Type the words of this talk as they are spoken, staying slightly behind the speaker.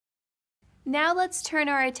Now let's turn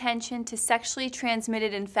our attention to sexually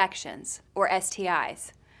transmitted infections, or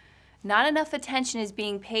STIs. Not enough attention is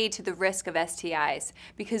being paid to the risk of STIs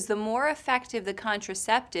because the more effective the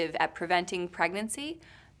contraceptive at preventing pregnancy,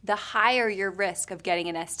 the higher your risk of getting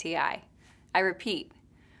an STI. I repeat,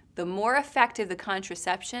 the more effective the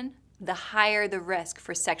contraception, the higher the risk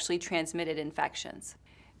for sexually transmitted infections.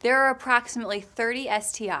 There are approximately 30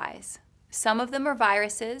 STIs. Some of them are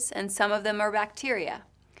viruses and some of them are bacteria.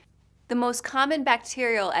 The most common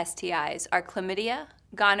bacterial STIs are chlamydia,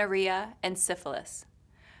 gonorrhea, and syphilis.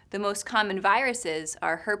 The most common viruses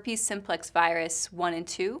are herpes simplex virus 1 and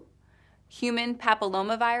 2, human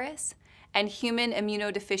papillomavirus, and human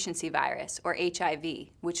immunodeficiency virus, or HIV,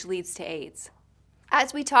 which leads to AIDS.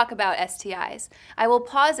 As we talk about STIs, I will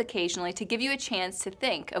pause occasionally to give you a chance to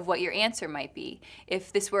think of what your answer might be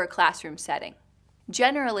if this were a classroom setting.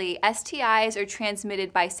 Generally, STIs are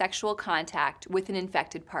transmitted by sexual contact with an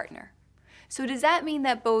infected partner. So does that mean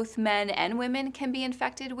that both men and women can be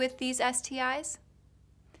infected with these STIs?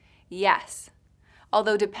 Yes,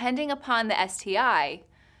 although depending upon the STI,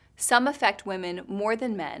 some affect women more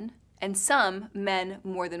than men, and some men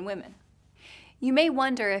more than women. You may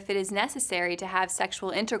wonder if it is necessary to have sexual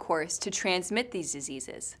intercourse to transmit these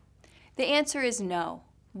diseases. The answer is no.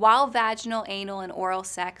 While vaginal, anal, and oral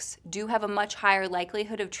sex do have a much higher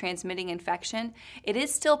likelihood of transmitting infection, it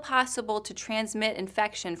is still possible to transmit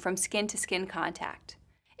infection from skin-to-skin contact.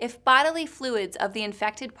 If bodily fluids of the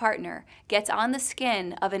infected partner gets on the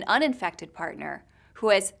skin of an uninfected partner who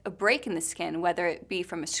has a break in the skin, whether it be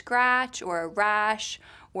from a scratch or a rash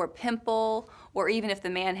or a pimple, or even if the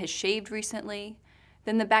man has shaved recently,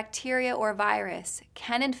 then the bacteria or virus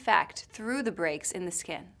can infect through the breaks in the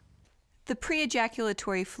skin. The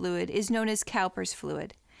pre-ejaculatory fluid is known as Cowper's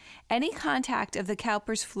fluid. Any contact of the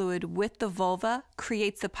Cowper's fluid with the vulva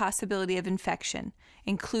creates the possibility of infection,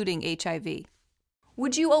 including HIV.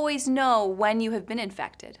 Would you always know when you have been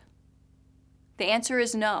infected? The answer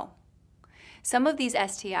is no. Some of these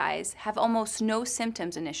STIs have almost no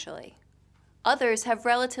symptoms initially. Others have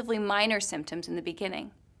relatively minor symptoms in the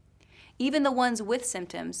beginning. Even the ones with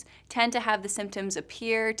symptoms tend to have the symptoms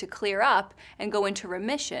appear to clear up and go into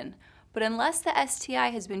remission, but unless the STI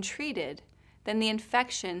has been treated, then the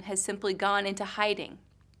infection has simply gone into hiding,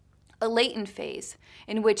 a latent phase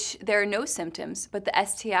in which there are no symptoms, but the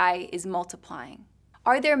STI is multiplying.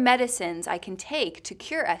 Are there medicines I can take to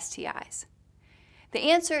cure STIs? The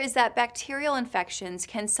answer is that bacterial infections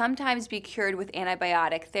can sometimes be cured with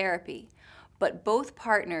antibiotic therapy, but both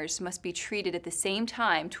partners must be treated at the same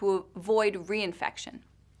time to avoid reinfection.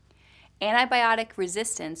 Antibiotic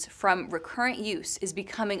resistance from recurrent use is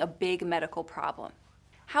becoming a big medical problem.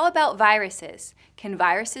 How about viruses? Can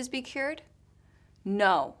viruses be cured?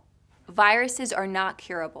 No, viruses are not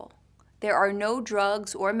curable. There are no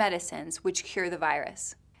drugs or medicines which cure the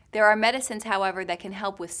virus. There are medicines, however, that can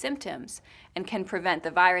help with symptoms and can prevent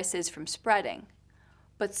the viruses from spreading.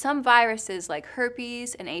 But some viruses like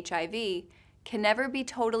herpes and HIV can never be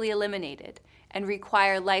totally eliminated and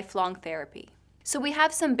require lifelong therapy. So we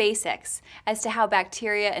have some basics as to how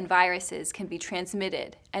bacteria and viruses can be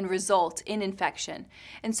transmitted and result in infection.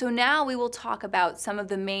 And so now we will talk about some of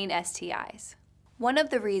the main STIs. One of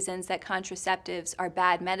the reasons that contraceptives are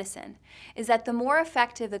bad medicine is that the more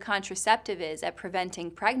effective the contraceptive is at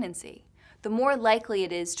preventing pregnancy, the more likely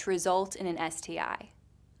it is to result in an STI.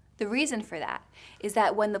 The reason for that is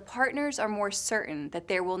that when the partners are more certain that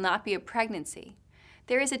there will not be a pregnancy,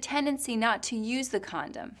 there is a tendency not to use the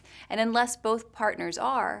condom, and unless both partners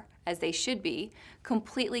are, as they should be,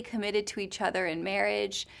 completely committed to each other in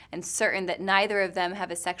marriage and certain that neither of them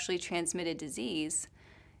have a sexually transmitted disease,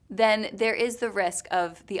 then there is the risk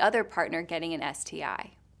of the other partner getting an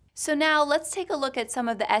STI. So now let's take a look at some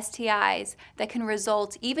of the STIs that can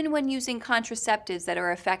result even when using contraceptives that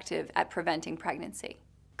are effective at preventing pregnancy.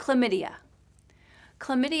 Chlamydia.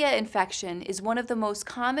 Chlamydia infection is one of the most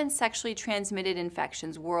common sexually transmitted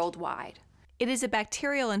infections worldwide. It is a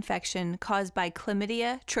bacterial infection caused by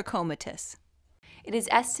Chlamydia trachomatis. It is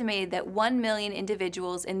estimated that 1 million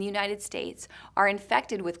individuals in the United States are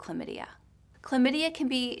infected with chlamydia. Chlamydia can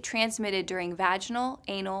be transmitted during vaginal,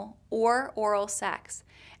 anal, or oral sex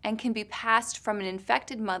and can be passed from an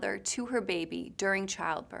infected mother to her baby during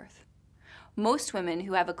childbirth. Most women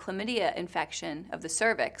who have a chlamydia infection of the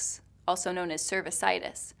cervix, also known as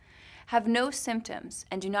cervicitis, have no symptoms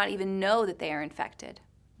and do not even know that they are infected.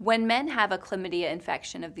 When men have a chlamydia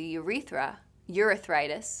infection of the urethra,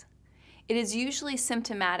 urethritis, it is usually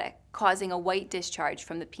symptomatic, causing a white discharge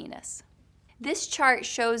from the penis. This chart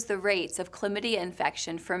shows the rates of chlamydia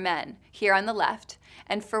infection for men, here on the left,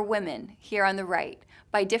 and for women, here on the right,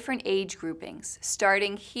 by different age groupings,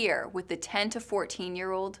 starting here with the 10 to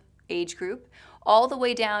 14-year-old age group, all the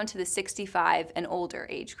way down to the 65 and older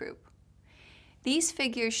age group. These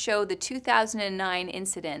figures show the 2009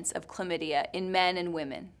 incidence of chlamydia in men and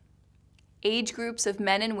women. Age groups of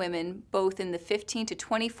men and women, both in the 15 to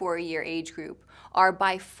 24-year age group, are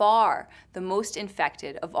by far the most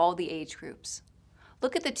infected of all the age groups.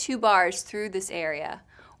 Look at the two bars through this area,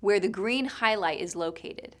 where the green highlight is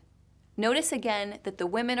located. Notice again that the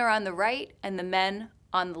women are on the right and the men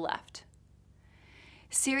on the left.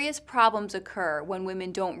 Serious problems occur when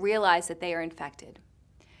women don't realize that they are infected.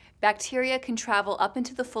 Bacteria can travel up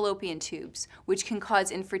into the fallopian tubes, which can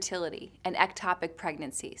cause infertility and ectopic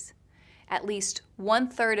pregnancies. At least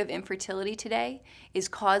 1/3 of infertility today is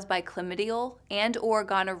caused by chlamydial and/or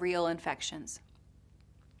gonorrheal infections.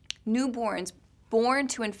 Newborns born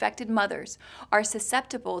to infected mothers are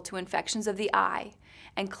susceptible to infections of the eye,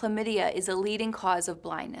 and chlamydia is a leading cause of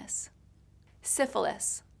blindness.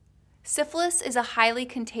 Syphilis. Syphilis is a highly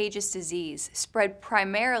contagious disease spread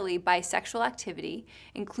primarily by sexual activity,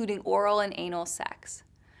 including oral and anal sex.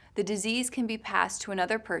 The disease can be passed to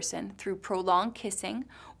another person through prolonged kissing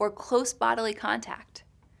or close bodily contact.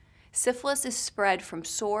 Syphilis is spread from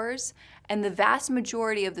sores, and the vast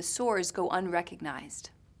majority of the sores go unrecognized.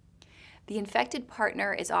 The infected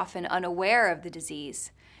partner is often unaware of the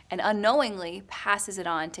disease and unknowingly passes it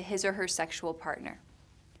on to his or her sexual partner.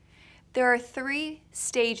 There are 3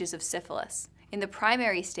 stages of syphilis. In the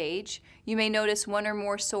primary stage, you may notice 1 or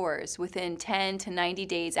more sores within 10 to 90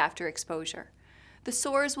 days after exposure. The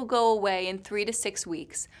sores will go away in 3 to 6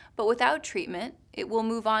 weeks, but without treatment, it will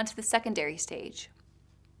move on to the secondary stage.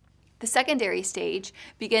 The secondary stage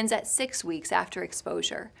begins at 6 weeks after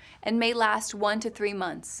exposure and may last 1 to 3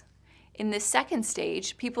 months. In this second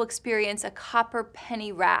stage, people experience a copper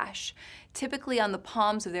penny rash, typically on the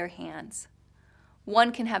palms of their hands.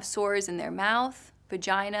 One can have sores in their mouth,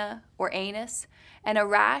 vagina, or anus, and a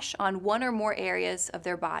rash on 1 or more areas of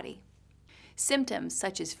their body. Symptoms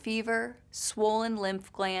such as fever, swollen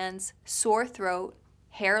lymph glands, sore throat,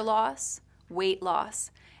 hair loss, weight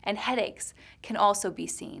loss, and headaches can also be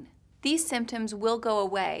seen. These symptoms will go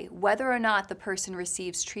away whether or not the person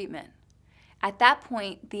receives treatment. At that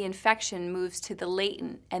point, the infection moves to the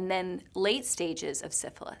latent and then late stages of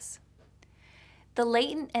syphilis. The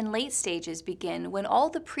latent and late stages begin when all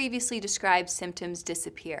the previously described symptoms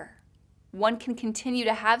disappear. One can continue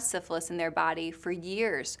to have syphilis in their body for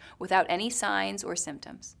years without any signs or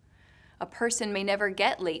symptoms. A person may never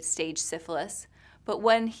get late-stage syphilis, but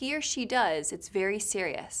when he or she does, it's very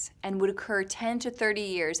serious and would occur 10 to 30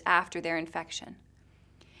 years after their infection.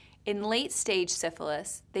 In late-stage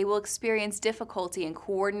syphilis, they will experience difficulty in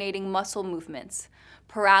coordinating muscle movements,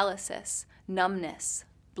 paralysis, numbness,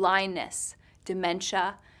 blindness,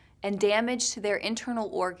 dementia, and damage to their internal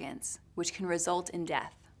organs, which can result in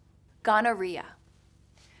death. Gonorrhea.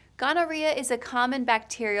 Gonorrhea is a common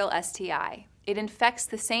bacterial STI. It infects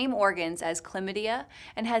the same organs as chlamydia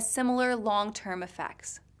and has similar long-term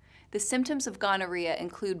effects. The symptoms of gonorrhea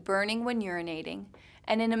include burning when urinating,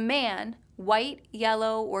 and in a man, white,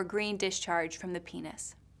 yellow, or green discharge from the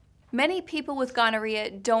penis. Many people with gonorrhea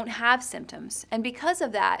don't have symptoms, and because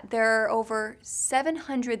of that, there are over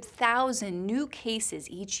 700,000 new cases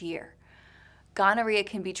each year. Gonorrhea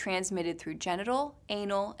can be transmitted through genital,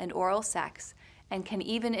 anal, and oral sex, and can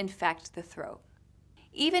even infect the throat.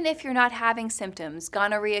 Even if you're not having symptoms,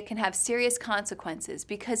 gonorrhea can have serious consequences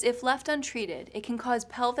because if left untreated, it can cause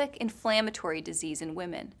pelvic inflammatory disease in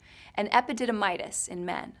women and epididymitis in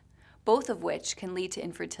men, both of which can lead to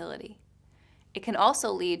infertility. It can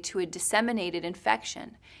also lead to a disseminated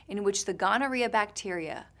infection in which the gonorrhea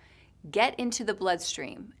bacteria get into the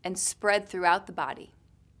bloodstream and spread throughout the body.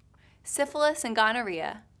 Syphilis and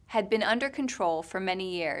gonorrhea had been under control for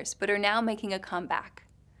many years but are now making a comeback.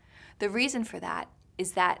 The reason for that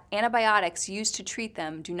is that antibiotics used to treat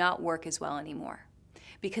them do not work as well anymore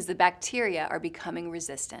because the bacteria are becoming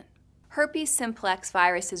resistant. Herpes simplex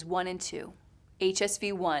viruses 1 and 2.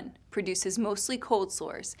 HSV1 produces mostly cold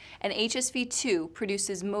sores, and HSV2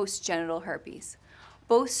 produces most genital herpes.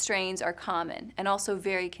 Both strains are common and also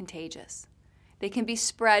very contagious. They can be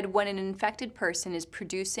spread when an infected person is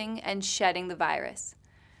producing and shedding the virus.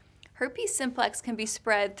 Herpes simplex can be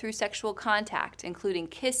spread through sexual contact, including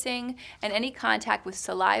kissing and any contact with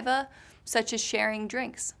saliva, such as sharing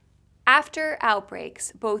drinks. After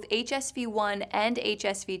outbreaks, both HSV1 and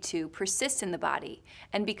HSV2 persist in the body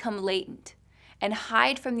and become latent, and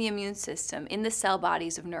hide from the immune system in the cell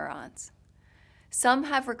bodies of neurons. Some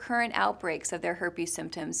have recurrent outbreaks of their herpes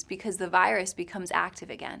symptoms because the virus becomes active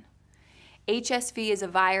again. HSV is a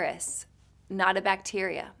virus not a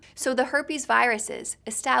bacteria. So the herpes viruses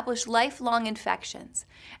establish lifelong infections,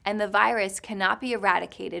 and the virus cannot be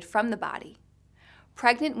eradicated from the body.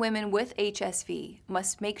 Pregnant women with HSV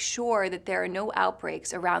must make sure that there are no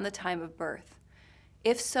outbreaks around the time of birth.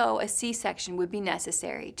 If so, a C-section would be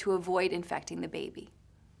necessary to avoid infecting the baby.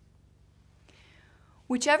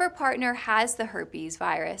 Whichever partner has the herpes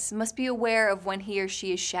virus must be aware of when he or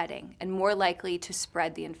she is shedding and more likely to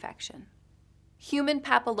spread the infection. Human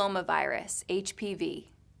papillomavirus, HPV,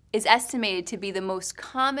 is estimated to be the most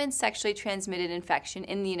common sexually transmitted infection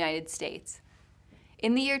in the United States.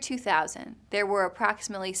 In the year 2000, there were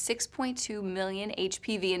approximately 6.2 million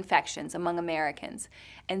HPV infections among Americans,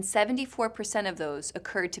 and 74% of those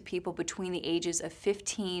occurred to people between the ages of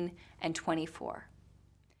 15 and 24.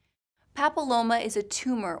 Papilloma is a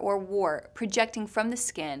tumor or wart projecting from the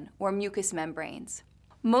skin or mucous membranes.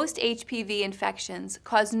 Most HPV infections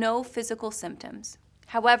cause no physical symptoms.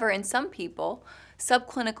 However, in some people,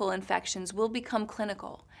 subclinical infections will become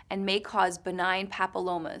clinical and may cause benign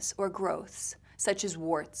papillomas or growths, such as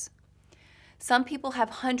warts. Some people have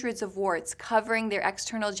hundreds of warts covering their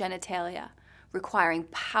external genitalia, requiring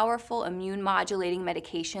powerful immune-modulating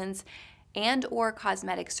medications and/or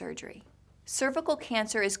cosmetic surgery. Cervical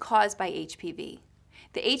cancer is caused by HPV.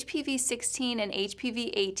 The HPV-16 and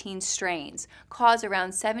HPV-18 strains cause around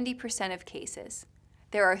 70% of cases.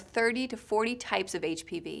 There are 30 to 40 types of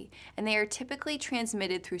HPV, and they are typically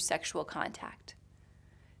transmitted through sexual contact.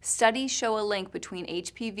 Studies show a link between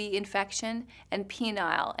HPV infection and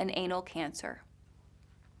penile and anal cancer.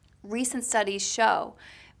 Recent studies show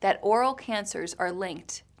that oral cancers are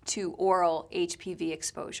linked to oral HPV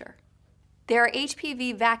exposure. There are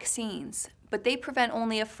HPV vaccines, but they prevent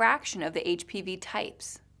only a fraction of the HPV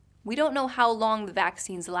types. We don't know how long the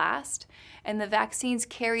vaccines last, and the vaccines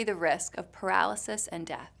carry the risk of paralysis and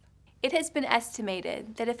death. It has been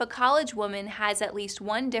estimated that if a college woman has at least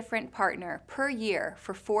one different partner per year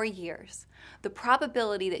for 4 years, the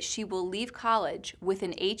probability that she will leave college with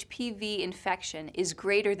an HPV infection is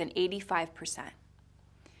greater than 85%.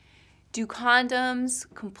 Do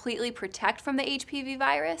condoms completely protect from the HPV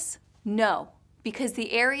virus? No, because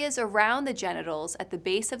the areas around the genitals at the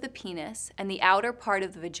base of the penis and the outer part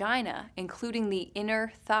of the vagina, including the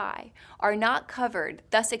inner thigh, are not covered,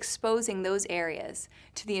 thus exposing those areas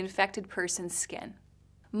to the infected person's skin.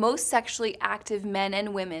 Most sexually active men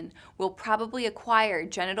and women will probably acquire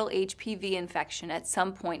genital HPV infection at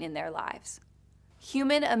some point in their lives.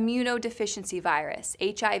 Human immunodeficiency virus,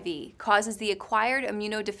 HIV, causes the acquired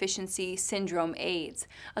immunodeficiency syndrome, AIDS,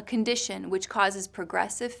 a condition which causes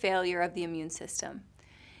progressive failure of the immune system.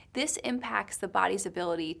 This impacts the body's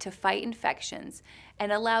ability to fight infections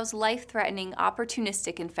and allows life-threatening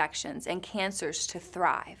opportunistic infections and cancers to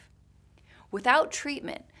thrive. Without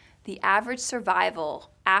treatment, the average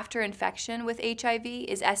survival after infection with HIV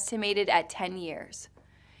is estimated at 10 years.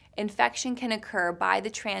 Infection can occur by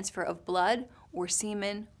the transfer of blood or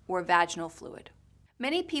semen or vaginal fluid.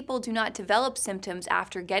 Many people do not develop symptoms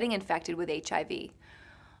after getting infected with HIV.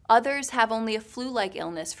 Others have only a flu-like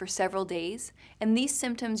illness for several days, and these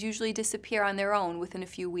symptoms usually disappear on their own within a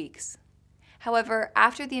few weeks. However,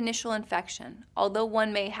 after the initial infection, although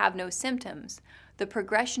one may have no symptoms, the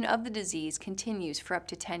progression of the disease continues for up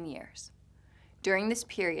to 10 years. During this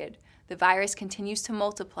period, the virus continues to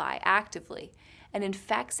multiply actively and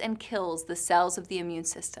infects and kills the cells of the immune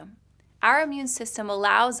system. Our immune system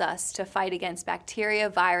allows us to fight against bacteria,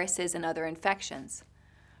 viruses, and other infections.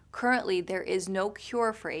 Currently, there is no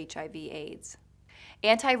cure for HIV/AIDS.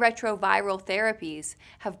 Antiretroviral therapies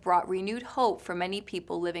have brought renewed hope for many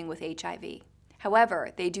people living with HIV.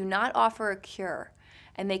 However, they do not offer a cure,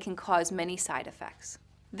 and they can cause many side effects.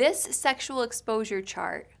 This sexual exposure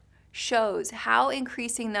chart shows how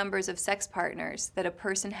increasing numbers of sex partners that a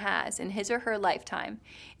person has in his or her lifetime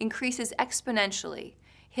increases exponentially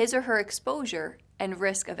his or her exposure and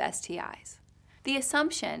risk of STIs. The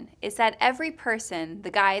assumption is that every person the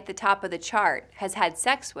guy at the top of the chart has had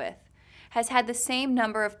sex with has had the same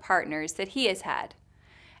number of partners that he has had.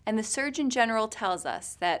 And the Surgeon General tells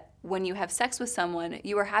us that when you have sex with someone,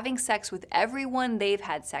 you are having sex with everyone they've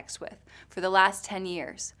had sex with for the last 10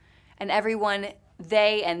 years, and everyone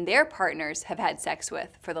they and their partners have had sex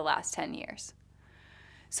with for the last 10 years.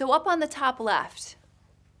 So up on the top left,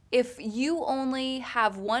 if you only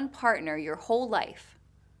have one partner your whole life,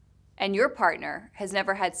 and your partner has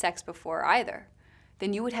never had sex before either,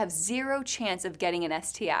 then you would have 0 chance of getting an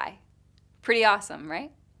STI. Pretty awesome,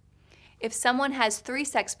 right? If someone has 3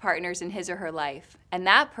 sex partners in his or her life, and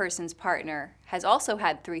that person's partner has also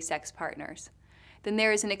had 3 sex partners, then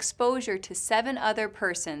there is an exposure to 7 other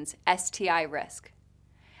persons' STI risk.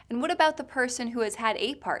 And what about the person who has had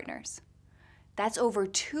 8 partners? That's over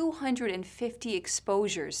 250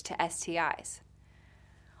 exposures to STIs.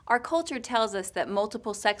 Our culture tells us that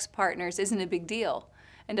multiple sex partners isn't a big deal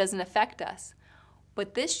and doesn't affect us,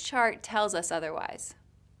 but this chart tells us otherwise.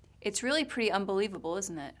 It's really pretty unbelievable,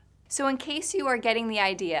 isn't it? So in case you are getting the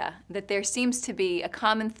idea that there seems to be a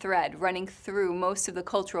common thread running through most of the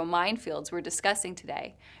cultural minefields we're discussing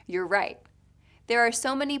today, you're right. There are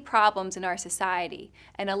so many problems in our society,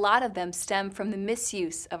 and a lot of them stem from the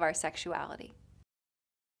misuse of our sexuality.